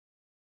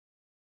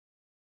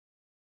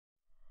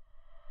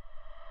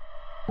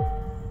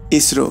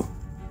ISRO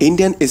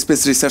Indian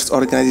space research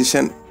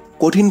organisation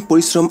কঠিন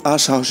পরিশ্রম আর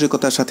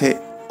সাহসিকতার সাথে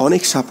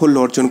অনেক সাফল্য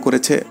অর্জন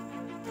করেছে।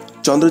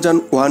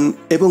 চন্দ্রযান-1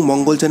 এবং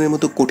মঙ্গলযানের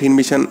মতো কঠিন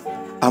মিশন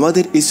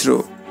আমাদের ইসরো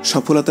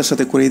সফলতার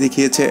সাথে করে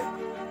দেখিয়েছে।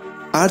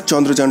 আর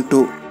চন্দ্রযান-2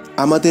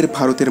 আমাদের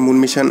ভারতের মুন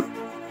মিশন,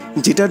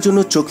 যেটার জন্য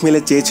চোখ মেলে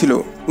চেয়েছিল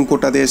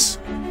গোটা দেশ।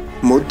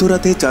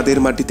 মধ্যরাতে চাঁদের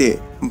মাটিতে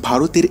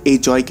ভারতের এই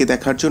জয়কে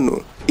দেখার জন্য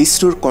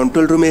ইসরোর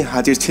কন্ট্রোল রুমে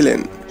হাজির ছিলেন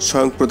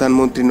স্বয়ং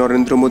প্রধানমন্ত্রী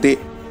নরেন্দ্র মোদী।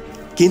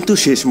 কিন্তু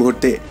শেষ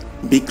মুহূর্তে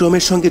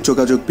বিক্রমের সঙ্গে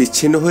যোগাযোগ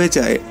বিচ্ছিন্ন হয়ে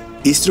যায়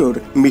ইসরোর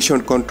মিশন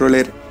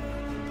কন্ট্রোলের।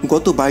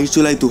 গত 22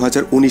 জুলাই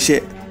 2019-এ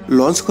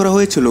লঞ্চ করা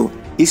হয়েছিল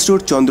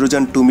ইসরোর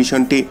চন্দ্রযান-2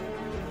 মিশনটি।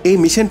 এই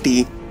মিশনটি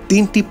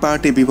 3টি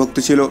পার্টে বিভক্ত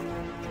ছিল।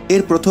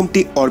 এর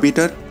প্রথমটি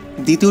অরবিটার,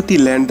 দ্বিতীয়টি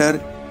ল্যান্ডার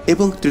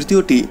এবং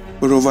তৃতীয়টি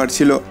রোভার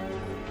ছিল।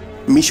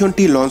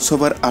 মিশনটি লঞ্চ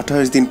হবার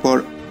 28 দিন পর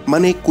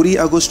মানে 20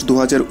 আগস্ট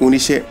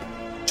 2019-এ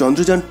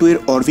চন্দ্রযান-2 এর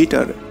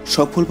অরবিটার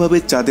সফলভাবে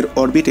চাঁদের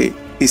অরবিটে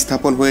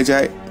স্থাপন হয়ে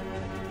যায়।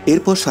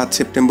 এরপর 7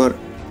 সেপ্টেম্বর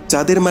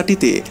চাঁদের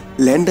মাটিতে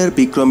ল্যান্ডার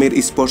বিক্রমের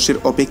স্পর্শের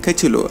অপেক্ষায়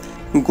ছিল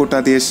গোটা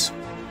দেশ।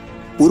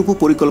 পূর্ব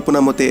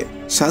পরিকল্পনা মতে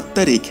 7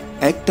 তারিখ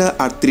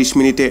 1:38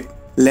 মিনিটে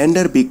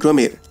ল্যান্ডার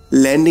বিক্রমের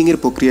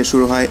ল্যান্ডিংয়ের প্রক্রিয়া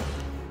শুরু হয়।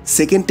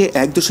 সেকেন্ডে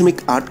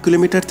 1.8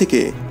 কিলোমিটার থেকে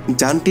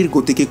যানটির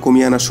গতিকে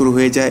কমিয়ে আনা শুরু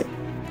হয়ে যায়।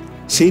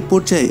 সেই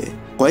পর্যায়ে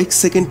কয়েক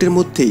সেকেন্ডের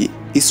মধ্যেই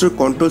ইসরোর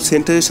কন্ট্রোল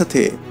সেন্টারের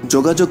সাথে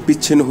যোগাযোগ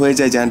বিচ্ছিন্ন হয়ে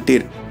যায়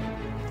যানটির।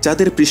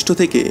 চাঁদের পৃষ্ঠ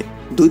থেকে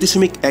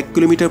 2.1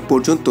 কিলোমিটার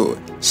পর্যন্ত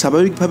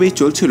স্বাভাবিকভাবেই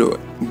চলছিল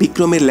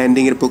বিক্রমের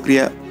ল্যান্ডিংয়ের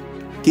প্রক্রিয়া।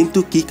 কিন্তু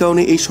কী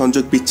কারণে এই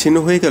সংযোগ বিচ্ছিন্ন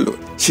হয়ে গেল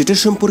সেটার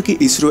সম্পর্কে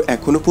ইসরো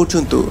এখনও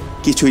পর্যন্ত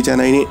কিছুই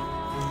জানায়নি।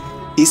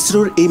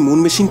 ইসরোর এই মুন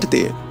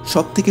মিশনটিতে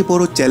সবথেকে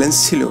বড় চ্যালেঞ্জ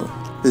ছিল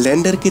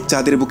ল্যান্ডারকে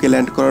চাঁদের বুকে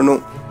ল্যান্ড করানো।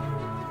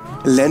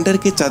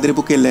 ল্যান্ডারকে চাঁদের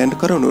বুকে ল্যান্ড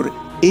করানোর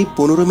এই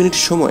 15 মিনিট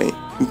সময়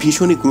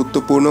ভীষণই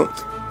গুরুত্বপূর্ণ,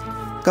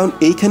 কারণ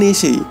এইখানে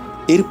এসেই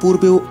এর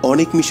পূর্বেও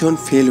অনেক মিশন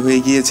ফেল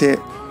হয়ে গিয়েছে।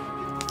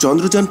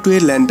 চন্দ্রযান-2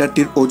 এর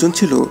ল্যান্ডারটির ওজন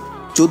ছিল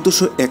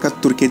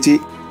 1471 কেজি।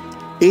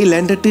 এই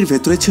ল্যান্ডারটির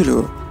ভেতরে ছিল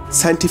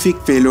সায়েন্টিফিক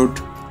পেলোড,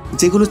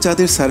 যেগুলো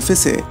চাঁদের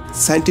সারফেসে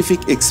সায়েন্টিফিক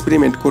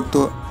এক্সপেরিমেন্ট করত।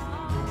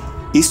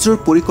 ইসরোর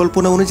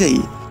পরিকল্পনা অনুযায়ী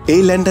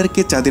এই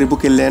ল্যান্ডারকে চাঁদের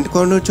বুকে ল্যান্ড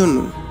করানোর জন্য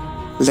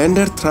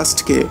ল্যান্ডার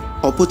থ্রাস্টকে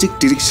অপোজিট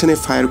ডিরেকশনে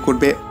ফায়ার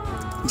করবে,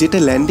 যেটা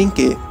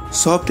ল্যান্ডিংকে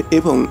সফট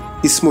এবং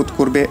স্মুথ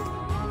করবে।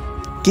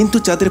 কিন্তু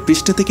চাঁদের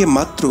পৃষ্ঠ থেকে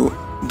মাত্র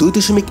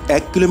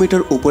 2.1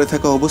 কিলোমিটার উপরে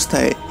থাকা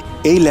অবস্থায়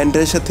এই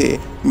ল্যান্ডারের সাথে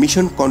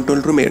মিশন কন্ট্রোল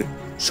রুমের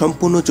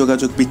সম্পূর্ণ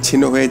যোগাযোগ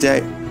বিচ্ছিন্ন হয়ে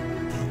যায়,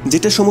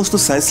 যেটা সমস্ত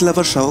সায়েন্স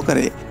লাভার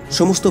সহকারে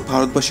সমস্ত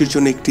ভারতবাসীর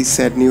জন্য একটি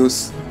স্যাড নিউজ।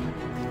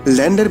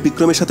 ল্যান্ডার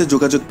বিক্রমের সাথে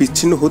যোগাযোগ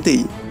বিচ্ছিন্ন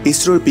হতেই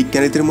ইসরোর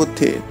বিজ্ঞানীদের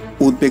মধ্যে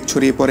উদ্বেগ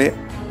ছড়িয়ে পড়ে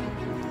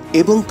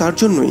এবং তার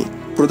জন্যই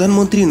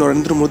প্রধানমন্ত্রী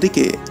নরেন্দ্র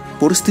মোদীকে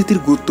পরিস্থিতির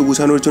গুরুত্ব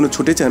বোঝানোর জন্য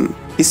ছুটে যান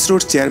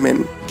ইসরোর চেয়ারম্যান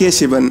কে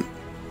শিবন।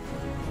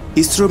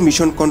 ইসরো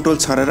মিশন কন্ট্রোল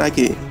ছাড়ার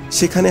আগে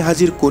সেখানে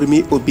হাজির কর্মী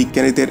ও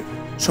বিজ্ঞানীদের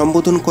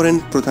সম্বোধন করেন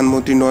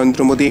প্রধানমন্ত্রী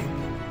নরেন্দ্র মোদী।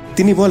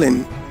 তিনি বলেন,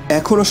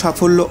 এখনও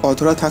সাফল্য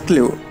অধরা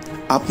থাকলেও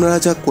আপনারা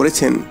যা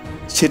করেছেন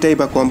সেটাই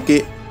বা কমকে।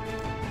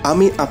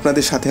 আমি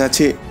আপনাদের সাথে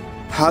আছি,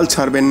 হাল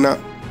ছাড়বেন না।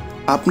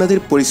 আপনাদের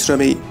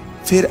পরিশ্রমেই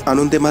ফের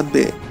আনন্দে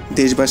মাতবে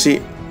দেশবাসী।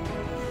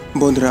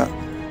 বন্ধুরা,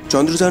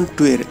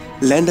 চন্দ্রযান-2 এর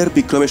ল্যান্ডার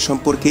বিক্রমের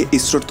সম্পর্কে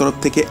ইসরোর তরফ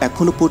থেকে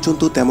এখনও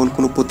পর্যন্ত তেমন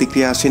কোনো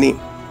প্রতিক্রিয়া আসেনি।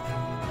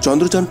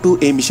 চন্দ্রযান-2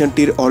 এই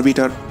মিশনটির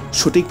অরবিটার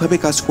সঠিকভাবে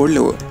কাজ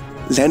করলেও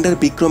ল্যান্ডার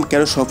বিক্রম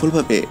কেন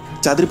সফলভাবে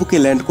চাঁদের বুকে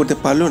ল্যান্ড করতে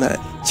পারল না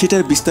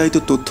সেটার বিস্তারিত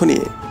তথ্য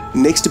নিয়ে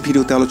নেক্সট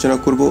ভিডিওতে আলোচনা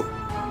করব।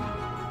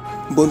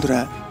 বন্ধুরা,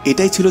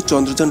 এটাই ছিল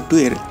চন্দ্রযান-2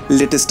 এর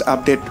লেটেস্ট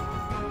আপডেট।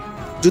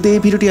 যদি এই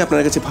ভিডিওটি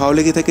আপনার কাছে ভালো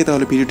লেগে থাকে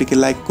তাহলে ভিডিওটিকে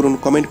লাইক করুন,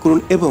 কমেন্ট করুন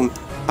এবং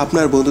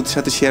আপনার বন্ধুদের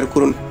সাথে শেয়ার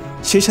করুন।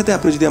 সেই সাথে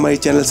আপনি যদি আমার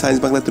এই চ্যানেল সায়েন্স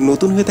বাংলাতে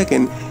নতুন হয়ে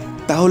থাকেন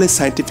তাহলে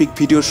সায়েন্টিফিক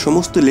ভিডিওর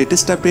সমস্ত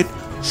লেটেস্ট আপডেট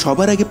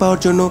সবার আগে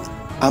পাওয়ার জন্য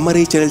আমার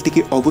এই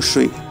চ্যানেলটিকে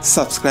অবশ্যই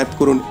সাবস্ক্রাইব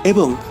করুন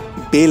এবং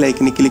বেল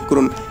আইকনে ক্লিক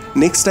করুন।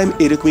 নেক্সট টাইম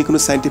এরকমই কোনো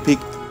সায়েন্টিফিক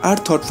আর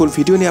থটফুল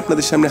ভিডিও নিয়ে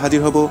আপনাদের সামনে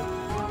হাজির হব।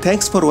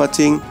 Thanks for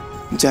watching.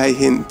 Joy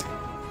Hind.